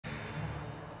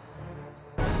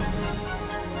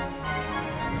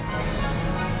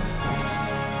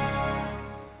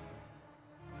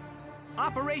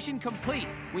Operation complete.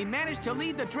 We managed to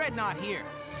lead the Dreadnought here.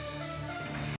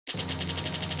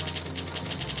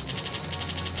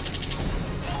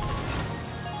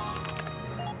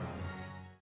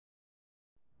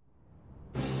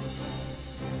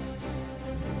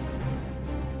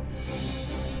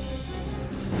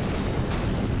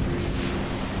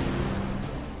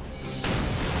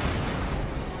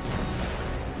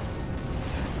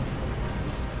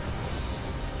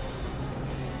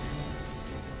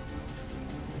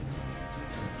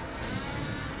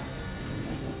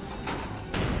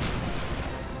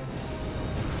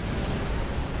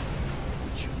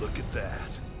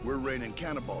 We're raining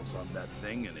cannonballs on that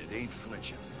thing, and it ain't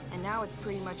flinching. And now it's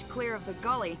pretty much clear of the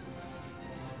gully.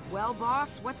 Well,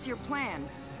 boss, what's your plan?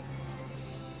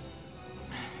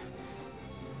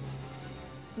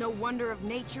 No wonder of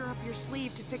nature up your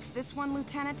sleeve to fix this one,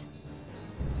 Lieutenant?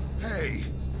 Hey,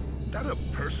 that a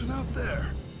person out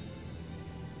there?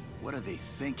 What are they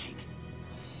thinking?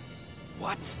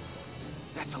 What?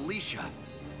 That's Alicia.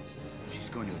 She's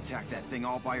going to attack that thing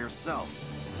all by herself.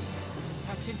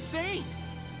 That's insane!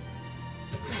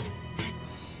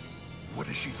 What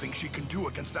does she think she can do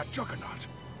against that juggernaut?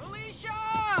 Alicia!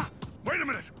 Wait a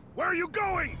minute! Where are you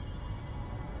going?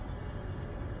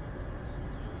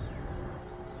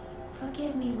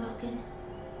 Forgive me, Welkin.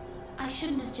 I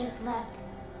shouldn't have just left.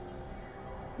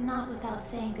 Not without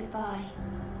saying goodbye.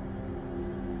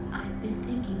 I've been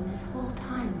thinking this whole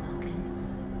time,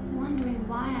 Welkin, wondering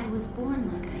why I was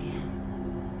born like I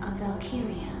am. A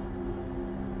Valkyria.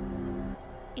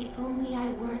 If only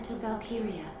I weren't a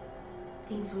Valkyria,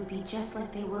 things would be just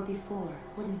like they were before,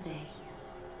 wouldn't they?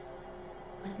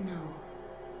 But no.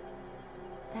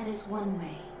 That is one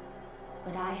way,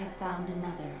 but I have found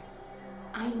another.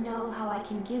 I know how I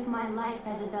can give my life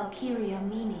as a Valkyria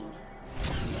meaning.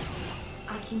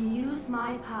 I can use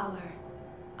my power.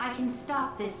 I can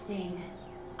stop this thing.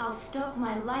 I'll stoke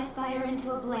my life fire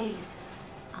into a blaze.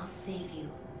 I'll save you.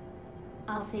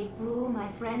 I'll save Brule, my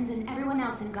friends, and everyone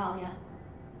else in Gallia.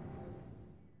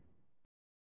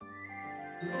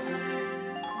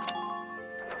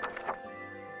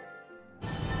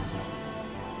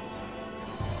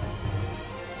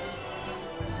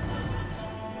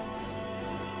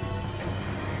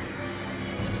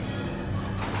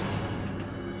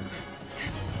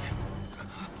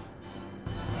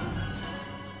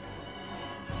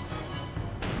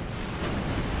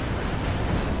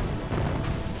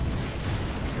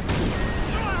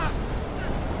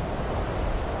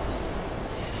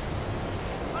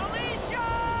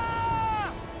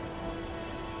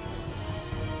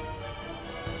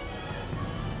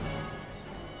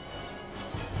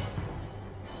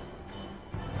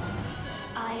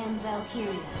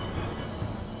 Valkyria.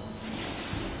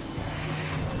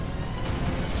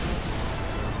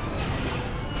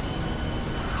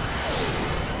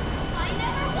 I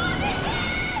never wanted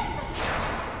this!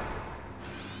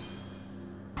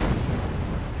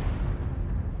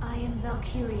 I am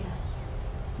Valkyria,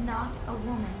 not a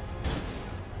woman.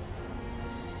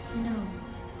 No.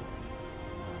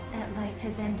 That life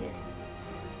has ended.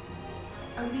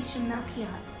 Alicia Melchiot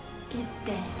is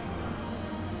dead.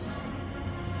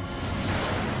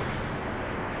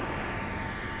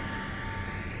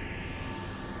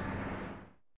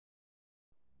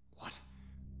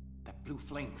 Blue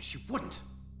flame, she wouldn't!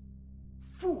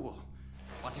 Fool!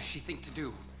 What does she think to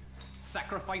do?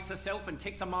 Sacrifice herself and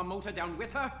take the Marmota down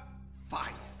with her?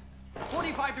 Fine.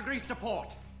 45 degrees to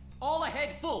port. All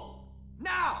ahead full.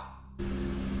 Now!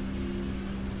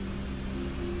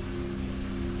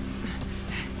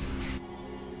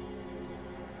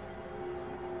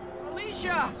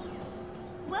 Alicia!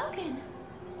 Welkin!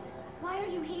 Why are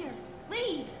you here?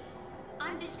 Leave!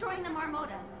 I'm destroying the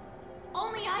Marmota.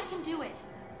 Only I can do it.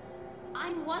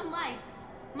 I'm one life.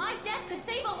 My death could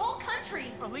save a whole country!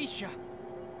 Alicia,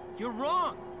 you're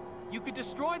wrong. You could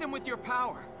destroy them with your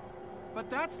power. But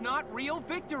that's not real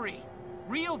victory.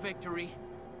 Real victory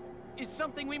is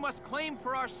something we must claim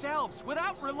for ourselves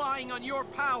without relying on your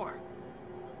power.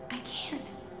 I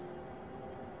can't.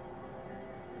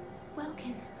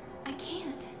 Welkin, I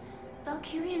can't.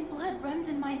 Valkyrian blood runs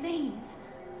in my veins.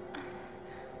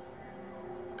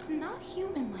 I'm not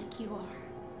human like you are.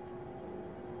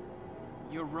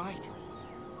 You're right.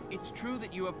 It's true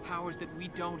that you have powers that we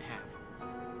don't have.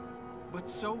 But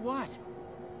so what?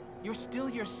 You're still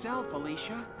yourself,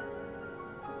 Alicia.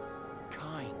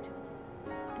 Kind.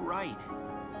 Bright.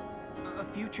 A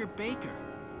future baker.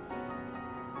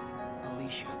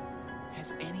 Alicia,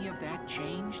 has any of that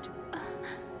changed?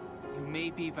 You may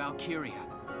be Valkyria,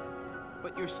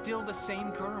 but you're still the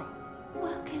same girl.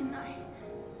 Welkin,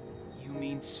 You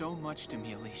mean so much to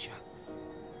me, Alicia.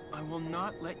 I will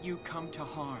not let you come to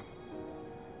harm.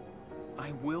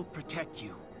 I will protect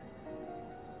you.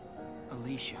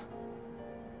 Alicia,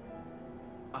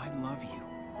 I love you.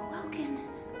 Welkin.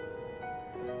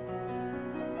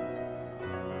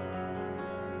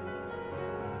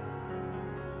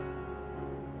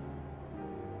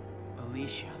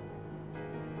 Alicia,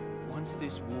 once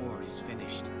this war is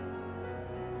finished,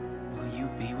 will you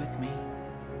be with me?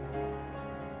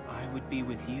 I would be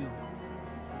with you,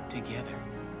 together,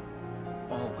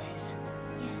 always.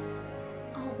 Yes,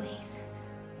 always.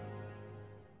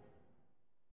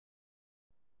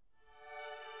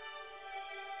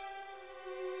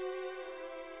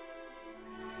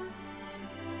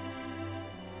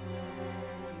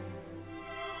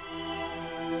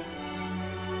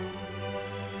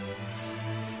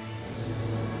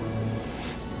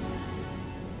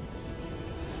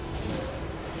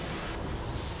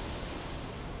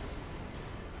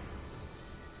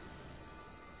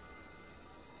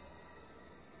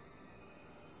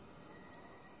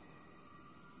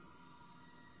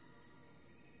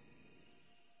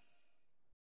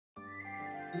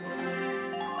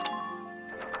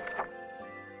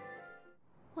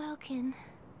 Welkin.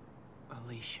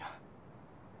 Alicia.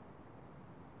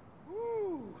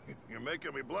 Ooh, you're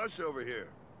making me blush over here.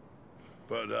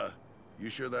 But, you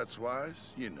sure that's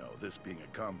wise? You know, this being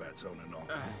a combat zone and all.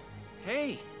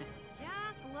 Hey!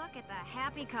 Just look at the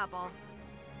happy couple.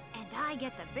 And I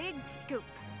get the big scoop.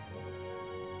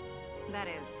 That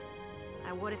is,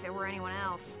 I would if it were anyone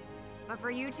else. But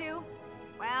for you two,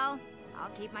 well,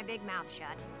 I'll keep my big mouth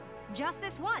shut. Just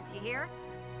this once, you hear?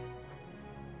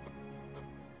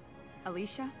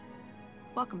 Alicia,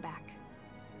 welcome back.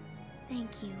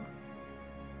 Thank you.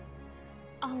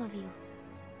 All of you.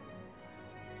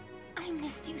 I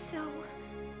missed you so.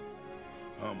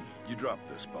 You dropped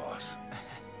this, boss.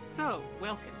 So,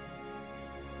 Welkin,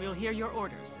 we'll hear your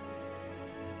orders.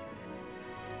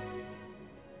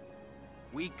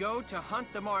 We go to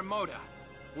hunt the Marmota.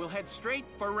 We'll head straight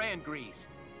for Randgrease.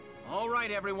 All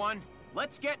right, everyone,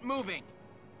 let's get moving.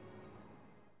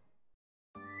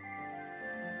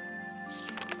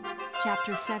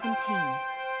 Chapter 17,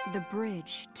 The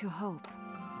Bridge to Hope.